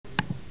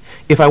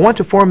If I want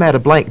to format a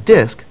blank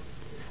disk,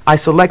 I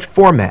select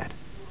Format,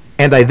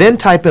 and I then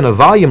type in a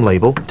volume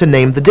label to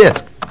name the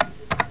disk.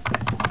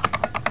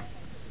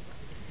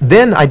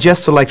 Then I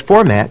just select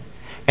Format,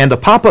 and a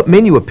pop-up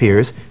menu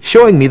appears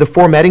showing me the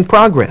formatting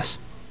progress.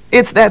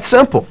 It's that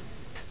simple.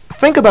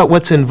 Think about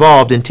what's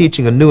involved in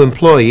teaching a new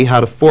employee how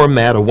to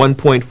format a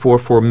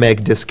 1.44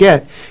 meg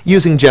diskette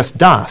using just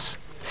DOS.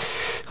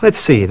 Let's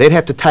see, they'd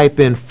have to type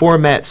in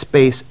format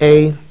space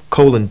A,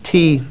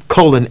 :T,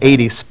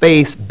 :80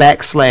 space,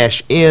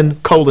 \n,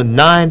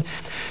 :9,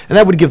 and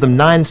that would give them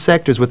 9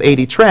 sectors with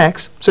 80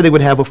 tracks, so they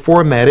would have a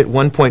formatted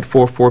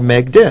 1.44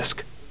 meg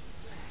disk.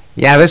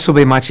 Yeah, this will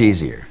be much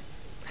easier.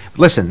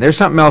 Listen, there's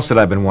something else that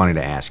I've been wanting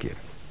to ask you.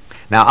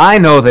 Now, I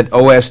know that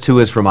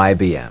OS2 is from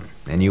IBM,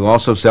 and you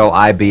also sell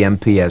IBM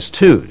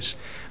PS2s.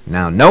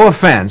 Now, no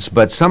offense,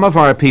 but some of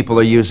our people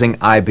are using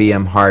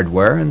IBM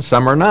hardware and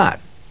some are not.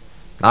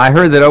 I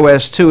heard that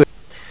OS2...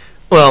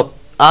 Well,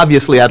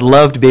 obviously I'd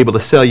love to be able to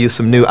sell you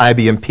some new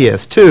IBM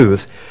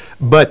PS2s,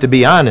 but to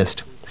be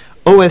honest,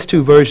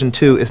 OS2 version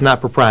 2 is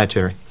not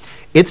proprietary.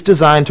 It's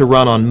designed to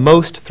run on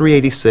most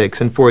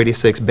 386 and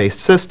 486 based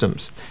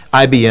systems,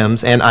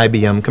 IBMs and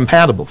IBM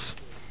compatibles.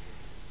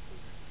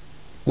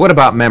 What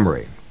about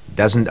memory?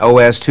 Doesn't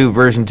OS2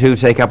 version 2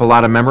 take up a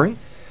lot of memory?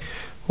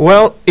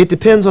 Well, it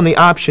depends on the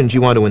options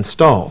you want to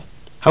install.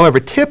 However,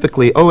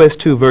 typically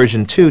OS2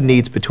 version 2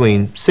 needs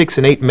between 6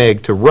 and 8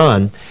 meg to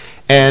run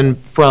and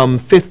from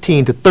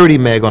 15 to 30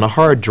 meg on a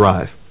hard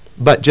drive.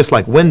 But just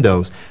like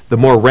Windows, the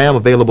more RAM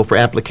available for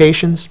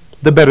applications,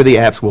 the better the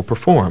apps will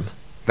perform.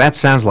 That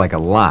sounds like a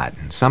lot.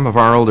 Some of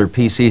our older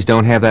PCs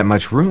don't have that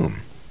much room.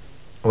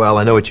 Well,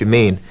 I know what you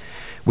mean.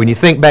 When you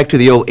think back to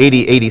the old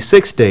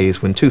 8086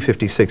 days when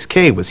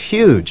 256K was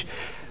huge.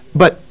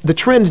 But the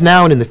trend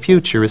now and in the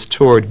future is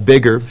toward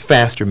bigger,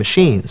 faster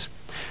machines.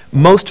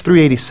 Most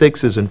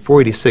 386s and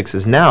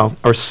 486s now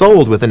are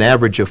sold with an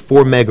average of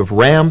 4 meg of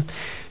RAM,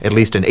 at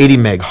least an 80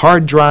 meg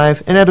hard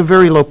drive, and at a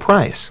very low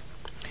price.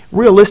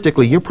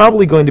 Realistically, you're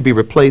probably going to be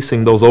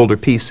replacing those older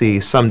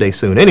PCs someday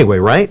soon anyway,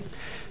 right?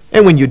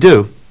 And when you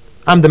do,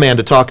 I'm the man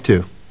to talk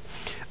to.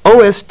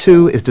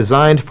 OS2 is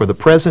designed for the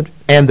present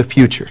and the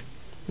future.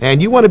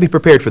 And you want to be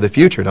prepared for the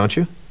future, don't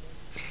you?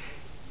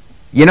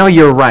 You know,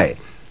 you're right.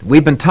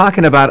 We've been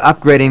talking about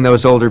upgrading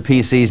those older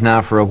PCs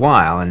now for a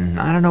while, and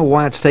I don't know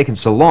why it's taken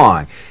so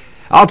long.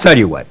 I'll tell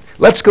you what,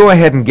 let's go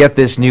ahead and get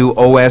this new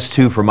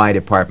OS2 for my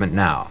department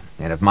now.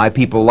 And if my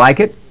people like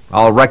it,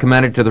 I'll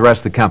recommend it to the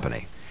rest of the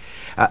company.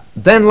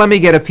 Then let me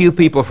get a few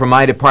people from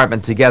my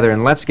department together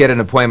and let's get an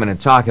appointment and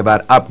talk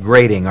about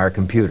upgrading our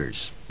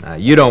computers.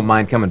 You don't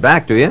mind coming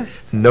back, do you?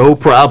 No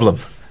problem.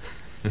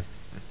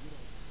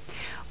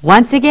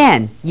 Once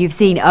again, you've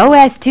seen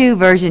OS2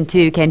 version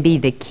 2 can be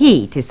the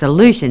key to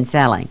solution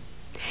selling.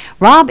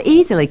 Rob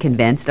easily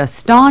convinced a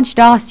staunch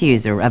DOS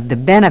user of the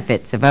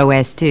benefits of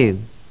OS2.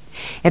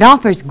 It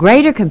offers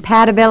greater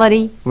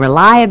compatibility,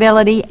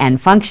 reliability, and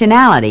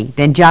functionality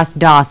than just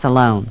DOS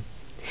alone.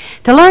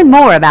 To learn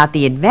more about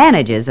the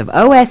advantages of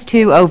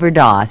OS2 over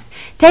DOS,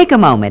 take a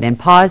moment and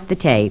pause the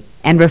tape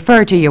and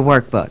refer to your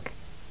workbook.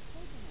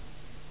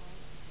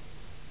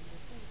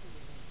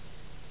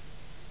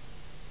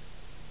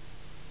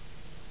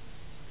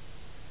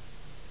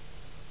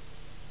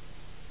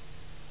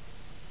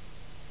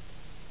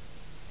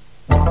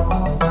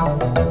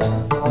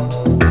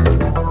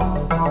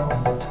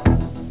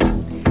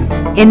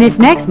 In this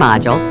next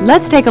module,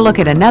 let's take a look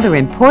at another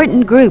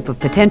important group of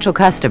potential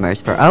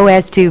customers for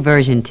OS2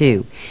 version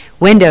 2,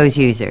 Windows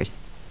users.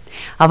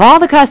 Of all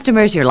the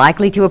customers you're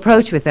likely to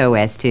approach with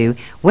OS2,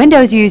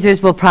 Windows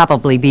users will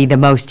probably be the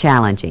most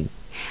challenging.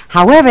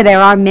 However,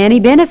 there are many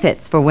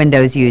benefits for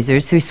Windows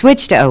users who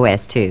switch to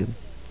OS2.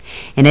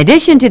 In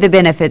addition to the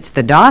benefits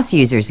the DOS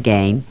users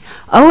gain,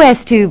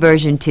 OS2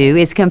 version 2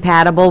 is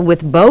compatible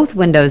with both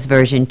Windows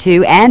version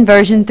 2 and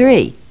version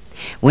 3.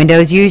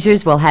 Windows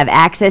users will have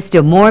access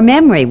to more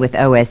memory with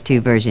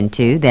OS2 version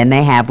 2 than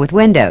they have with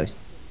Windows.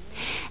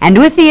 And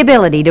with the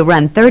ability to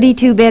run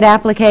 32-bit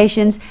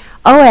applications,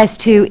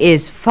 OS2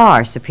 is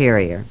far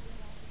superior.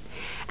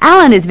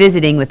 Alan is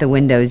visiting with a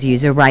Windows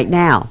user right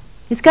now.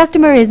 His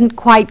customer isn't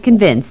quite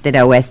convinced that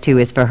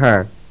OS2 is for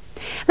her.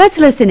 Let's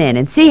listen in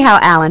and see how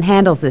Alan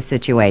handles this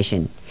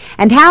situation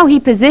and how he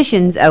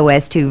positions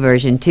OS2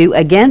 version 2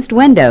 against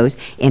Windows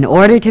in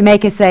order to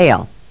make a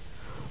sale.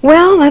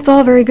 Well, that's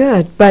all very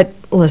good, but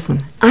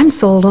listen, I'm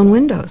sold on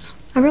Windows.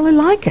 I really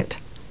like it.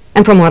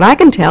 And from what I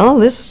can tell,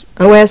 this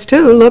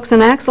OS2 looks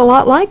and acts a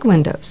lot like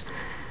Windows.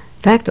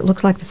 In fact, it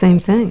looks like the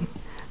same thing.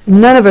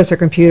 None of us are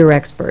computer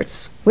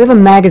experts. We have a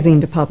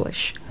magazine to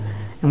publish,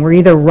 and we're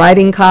either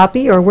writing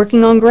copy or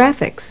working on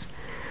graphics.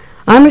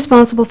 I'm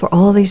responsible for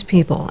all these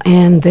people,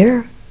 and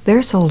they're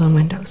sold on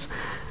Windows.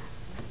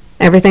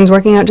 Everything's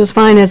working out just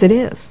fine as it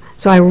is,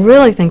 so I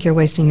really think you're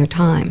wasting your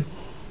time.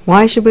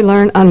 Why should we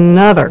learn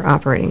another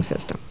operating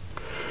system?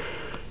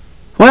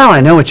 Well, I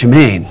know what you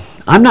mean.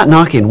 I'm not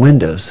knocking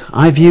Windows.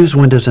 I've used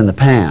Windows in the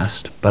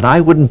past, but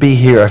I wouldn't be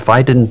here if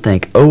I didn't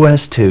think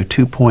OS2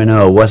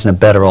 2.0 wasn't a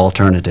better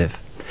alternative.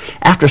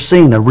 After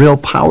seeing the real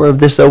power of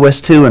this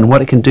OS2 and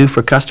what it can do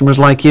for customers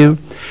like you,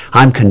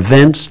 I'm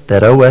convinced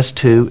that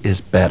OS2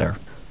 is better.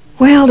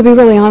 Well, to be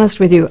really honest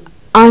with you,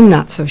 I'm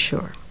not so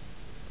sure.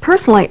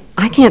 Personally,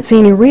 I can't see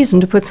any reason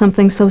to put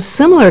something so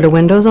similar to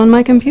Windows on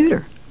my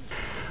computer.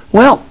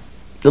 Well,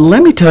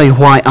 let me tell you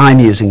why I'm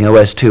using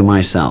OS2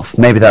 myself.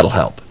 Maybe that'll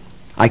help.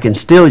 I can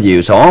still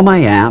use all my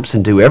apps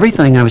and do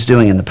everything I was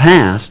doing in the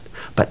past,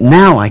 but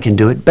now I can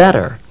do it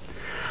better.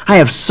 I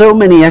have so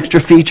many extra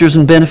features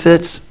and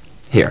benefits.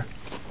 Here,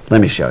 let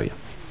me show you.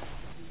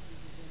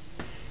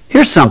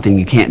 Here's something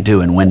you can't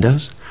do in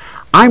Windows.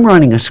 I'm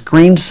running a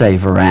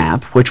screensaver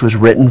app which was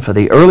written for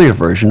the earlier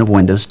version of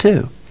Windows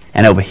 2.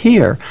 And over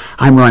here,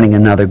 I'm running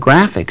another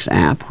graphics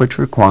app which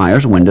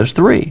requires Windows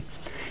 3.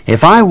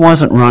 If I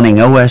wasn't running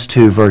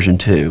OS2 version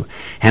 2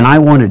 and I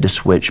wanted to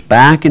switch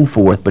back and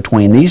forth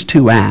between these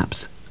two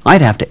apps,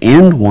 I'd have to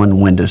end one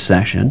Windows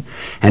session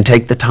and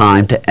take the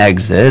time to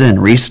exit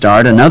and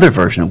restart another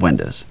version of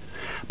Windows.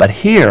 But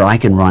here I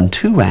can run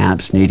two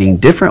apps needing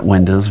different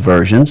Windows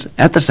versions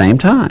at the same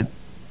time.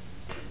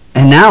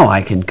 And now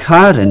I can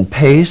cut and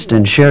paste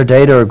and share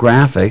data or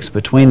graphics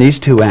between these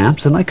two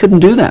apps, and I couldn't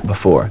do that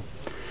before.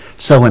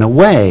 So in a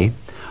way,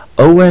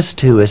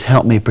 OS2 has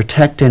helped me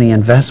protect any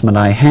investment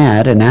I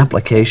had in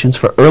applications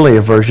for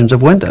earlier versions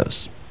of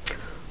Windows.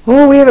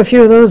 Oh, we have a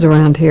few of those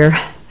around here.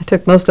 I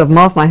took most of them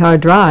off my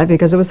hard drive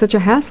because it was such a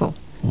hassle.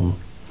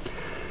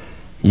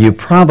 You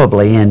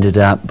probably ended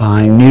up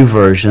buying new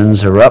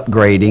versions or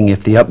upgrading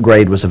if the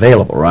upgrade was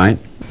available, right?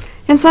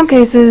 In some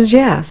cases,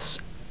 yes.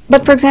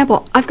 But for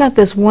example, I've got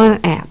this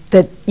one app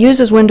that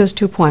uses Windows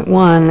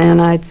 2.1, and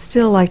I'd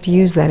still like to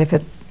use that if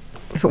it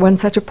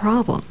wasn't such a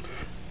problem.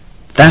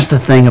 That's the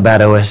thing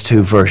about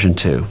OS2 version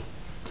 2.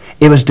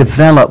 It was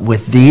developed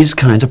with these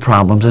kinds of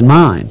problems in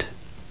mind.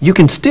 You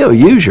can still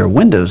use your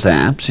Windows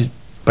apps,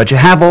 but you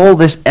have all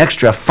this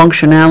extra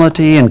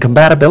functionality and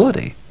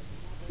compatibility.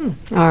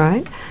 All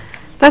right.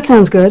 That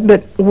sounds good,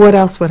 but what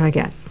else would I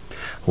get?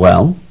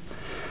 Well,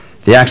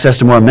 the access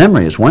to more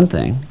memory is one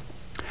thing.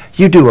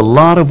 You do a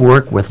lot of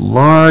work with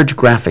large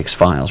graphics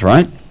files,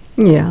 right?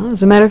 Yeah,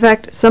 as a matter of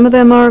fact, some of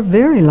them are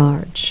very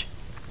large.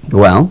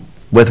 Well,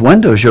 with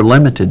Windows, you're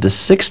limited to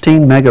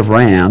 16 meg of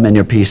RAM in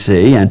your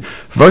PC, and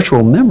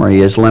virtual memory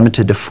is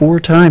limited to 4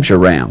 times your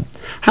RAM.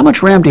 How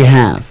much RAM do you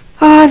have?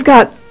 I've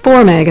got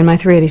 4 meg in my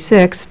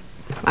 386.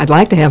 I'd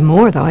like to have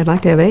more, though. I'd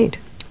like to have 8.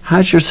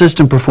 How's your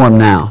system perform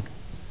now?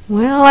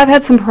 Well, I've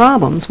had some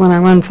problems when I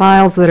run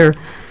files that are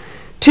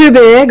too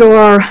big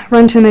or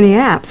run too many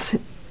apps.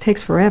 It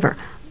takes forever.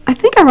 I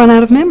think I run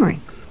out of memory.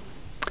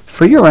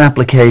 For your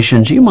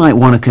applications, you might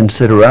want to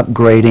consider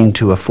upgrading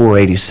to a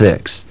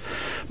 486.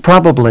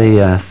 Probably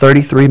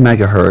 33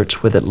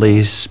 megahertz with at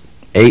least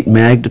 8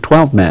 meg to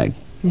 12 meg.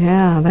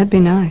 Yeah, that'd be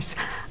nice.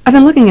 I've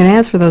been looking at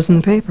ads for those in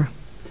the paper.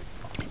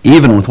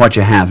 Even with what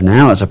you have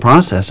now as a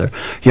processor,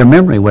 your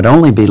memory would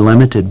only be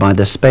limited by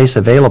the space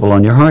available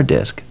on your hard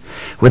disk.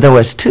 With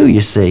OS2,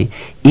 you see,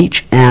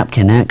 each app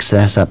can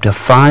access up to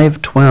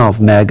 512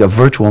 meg of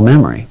virtual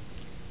memory.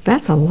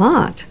 That's a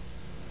lot.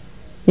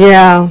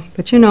 Yeah,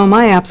 but you know,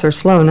 my apps are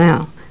slow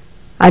now.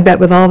 I bet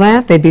with all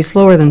that, they'd be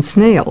slower than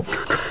snails.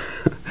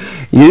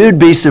 You'd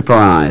be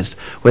surprised.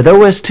 With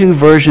OS2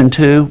 version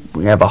 2,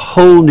 we have a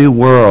whole new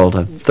world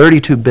of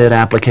 32-bit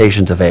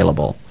applications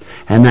available.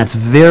 And that's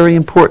very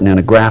important in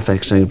a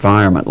graphics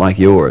environment like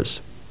yours.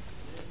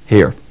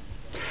 Here,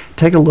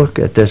 take a look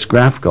at this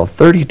graphical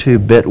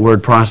 32-bit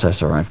word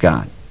processor I've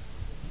got.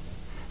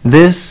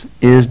 This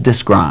is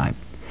Describe.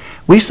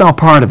 We saw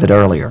part of it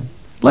earlier.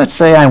 Let's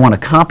say I want to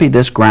copy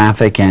this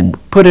graphic and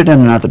put it in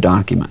another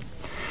document.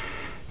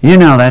 You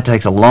know that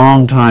takes a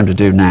long time to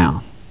do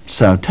now.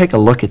 So take a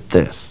look at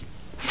this.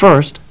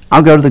 First,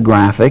 I'll go to the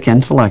graphic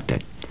and select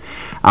it.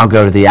 I'll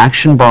go to the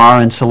action bar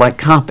and select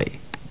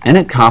Copy, and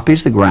it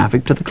copies the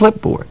graphic to the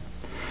clipboard.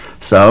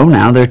 So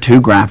now there are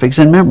 2 graphics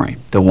in memory,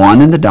 the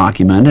one in the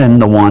document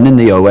and the one in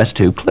the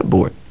OS2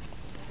 clipboard.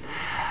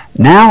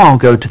 Now I'll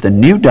go to the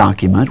new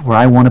document where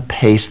I want to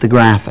paste the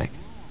graphic.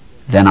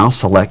 Then I'll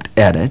select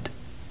Edit,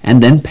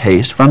 and then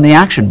paste from the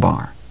action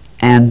bar.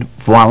 And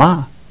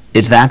voila,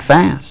 it's that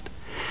fast.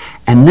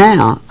 And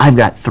now I've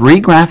got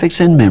 3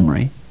 graphics in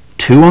memory,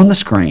 2 on the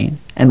screen,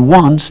 and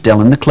 1 still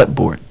in the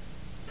clipboard.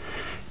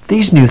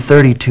 These new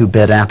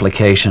 32-bit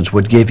applications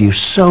would give you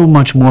so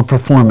much more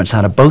performance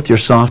out of both your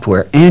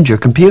software and your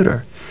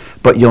computer,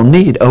 but you'll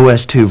need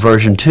OS2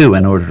 version 2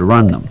 in order to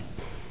run them.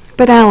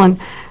 But Alan,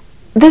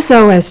 this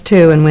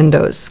OS2 and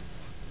Windows,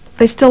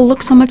 they still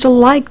look so much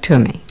alike to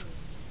me.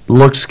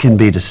 Looks can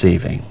be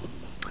deceiving.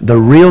 The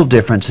real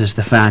difference is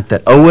the fact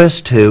that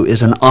OS2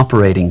 is an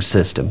operating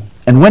system,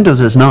 and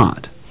Windows is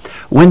not.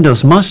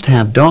 Windows must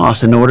have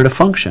DOS in order to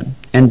function,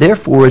 and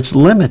therefore it's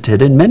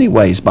limited in many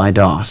ways by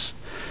DOS.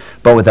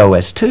 But with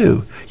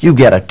OS2, you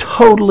get a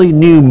totally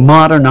new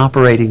modern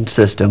operating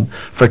system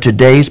for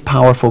today's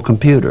powerful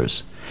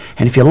computers.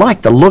 And if you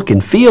like the look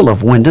and feel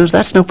of Windows,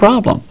 that's no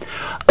problem.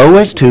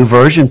 OS2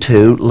 version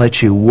 2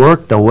 lets you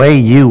work the way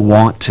you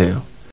want to.